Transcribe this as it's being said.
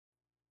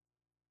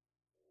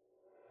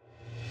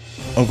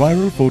A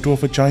viral photo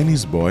of a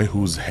Chinese boy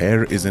whose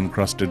hair is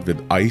encrusted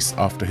with ice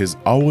after his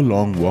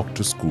hour-long walk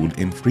to school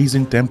in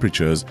freezing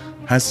temperatures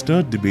has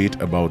stirred debate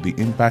about the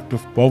impact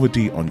of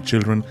poverty on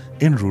children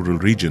in rural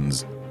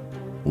regions.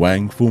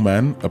 Wang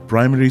Fuman, a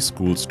primary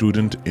school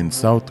student in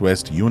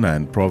southwest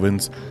Yunnan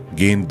province,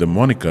 gained the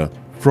moniker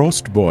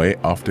Frost Boy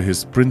after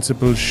his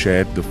principal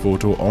shared the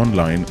photo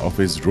online of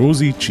his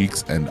rosy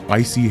cheeks and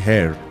icy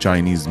hair,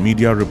 Chinese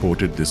media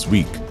reported this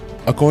week.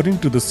 According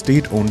to the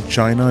state-owned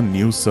China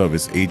News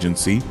Service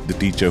Agency, the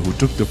teacher who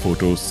took the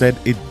photo said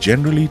it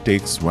generally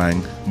takes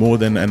Wang more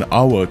than an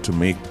hour to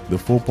make the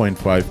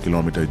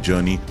 4.5-kilometer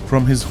journey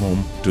from his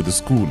home to the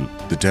school.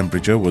 The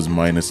temperature was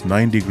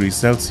 -9 degrees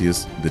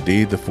Celsius the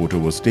day the photo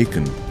was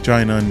taken,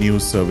 China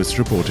News Service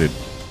reported.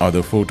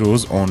 Other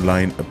photos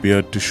online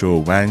appeared to show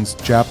Wang's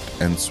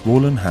chapped and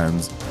swollen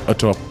hands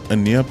atop a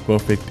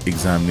near-perfect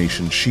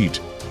examination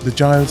sheet. The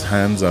child's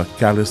hands are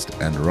calloused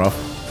and rough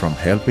from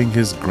helping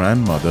his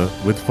grandmother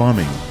with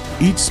farming.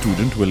 Each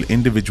student will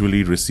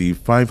individually receive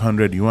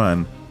 500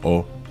 yuan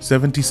or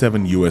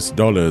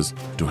 $77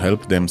 to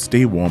help them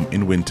stay warm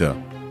in winter.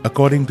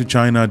 According to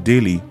China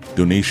Daily,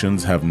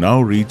 donations have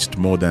now reached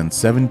more than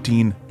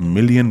 17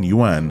 million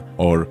yuan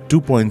or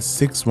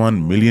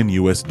 $2.61 million.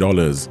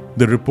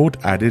 The report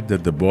added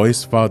that the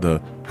boy's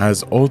father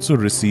has also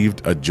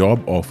received a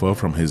job offer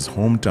from his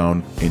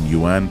hometown in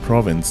Yunnan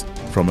province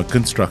from a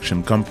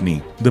construction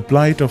company. The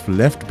plight of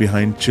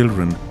left-behind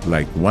children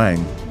like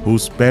Wang,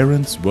 whose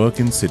parents work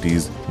in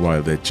cities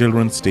while their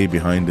children stay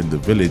behind in the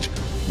village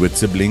with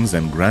siblings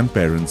and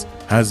grandparents,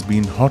 has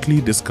been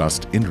hotly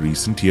discussed in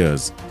recent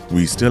years.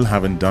 "We still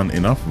haven't done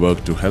enough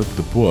work to help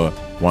the poor,"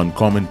 one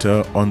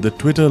commenter on the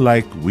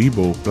Twitter-like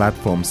Weibo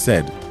platform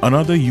said.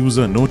 Another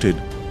user noted,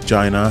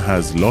 "China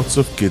has lots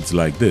of kids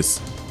like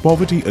this."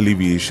 Poverty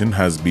alleviation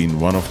has been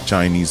one of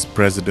Chinese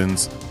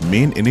president's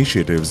main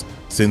initiatives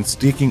since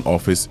taking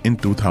office in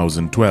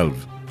 2012.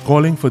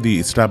 Calling for the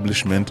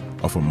establishment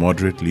of a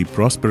moderately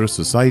prosperous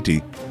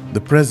society, the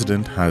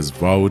president has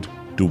vowed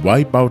to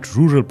wipe out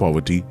rural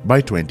poverty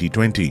by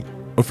 2020.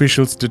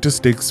 Official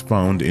statistics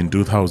found in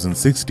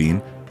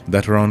 2016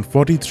 that around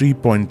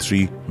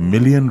 43.3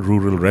 million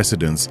rural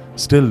residents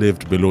still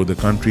lived below the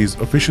country's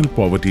official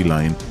poverty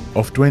line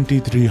of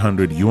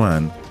 2,300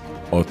 yuan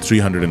or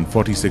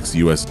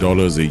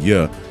 $346 a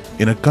year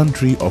in a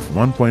country of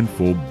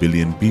 1.4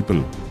 billion people.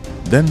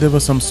 Then there were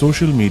some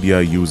social media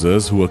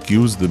users who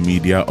accused the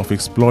media of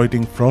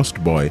exploiting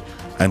Frost Boy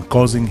and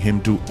causing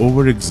him to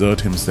overexert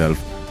himself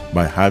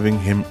by having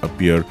him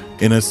appear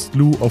in a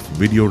slew of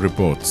video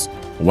reports.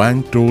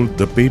 Wang told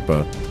the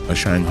paper, a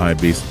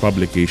Shanghai-based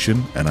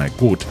publication, and I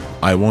quote,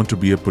 "I want to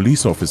be a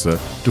police officer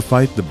to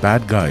fight the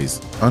bad guys,"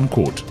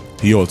 unquote.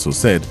 He also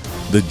said,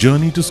 "The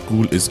journey to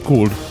school is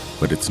cold,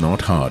 but it's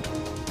not hard,"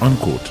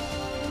 unquote.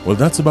 Well,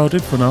 that's about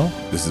it for now.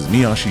 This is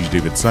me, Ashish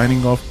David,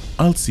 signing off.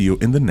 I'll see you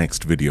in the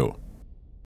next video.